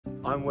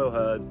I'm Will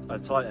Hurd, a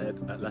tight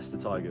end at Leicester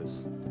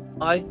Tigers.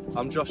 Hi,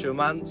 I'm Joshua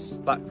Mance,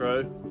 back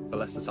row for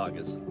Leicester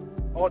Tigers.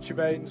 Archie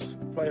Vaines,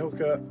 play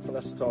hooker for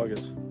Leicester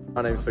Tigers.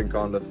 My name's Finn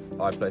Condiff,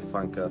 I play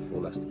flanker for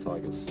Leicester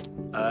Tigers.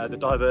 The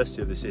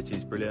diversity of the city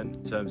is brilliant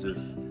in terms of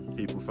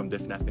people from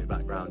different ethnic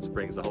backgrounds. It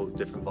brings a whole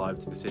different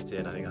vibe to the city,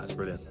 and I think that's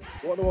brilliant.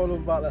 What do I love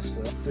about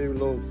Leicester? I do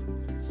love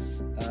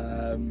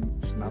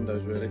just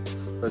Nando's, really.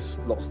 There's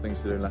lots of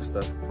things to do in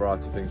Leicester,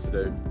 variety of things to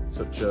do.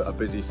 Such a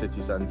busy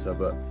city centre,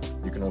 but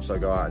you can also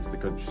go out into the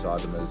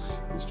countryside and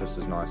it's just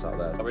as nice out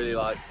there. I really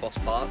like Foss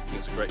Park, I think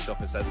it's a great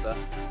shopping centre,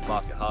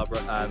 Market Harbour,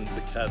 and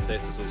the Curb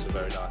Theatre is also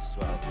very nice as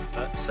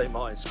well. St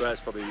Martin's Square is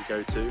probably your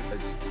go-to.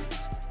 There's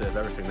a bit of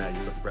everything there.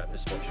 You've got your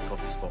breakfast spots, your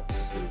coffee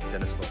spots, your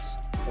dinner spots.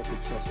 Coffee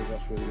sausage,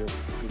 that's really good.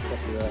 Good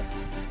coffee there,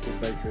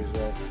 good bakery as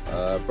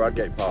well.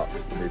 Bradgate Park,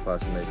 for me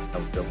personally,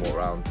 I'm still walk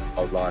around,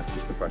 old life,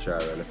 just the fresh air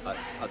really. I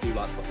do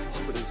like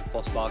popping into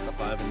Foss Park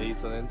if I ever need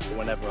something, but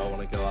whenever I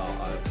want to go out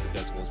I obviously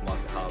go towards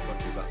Market Harbour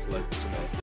because that's local to me.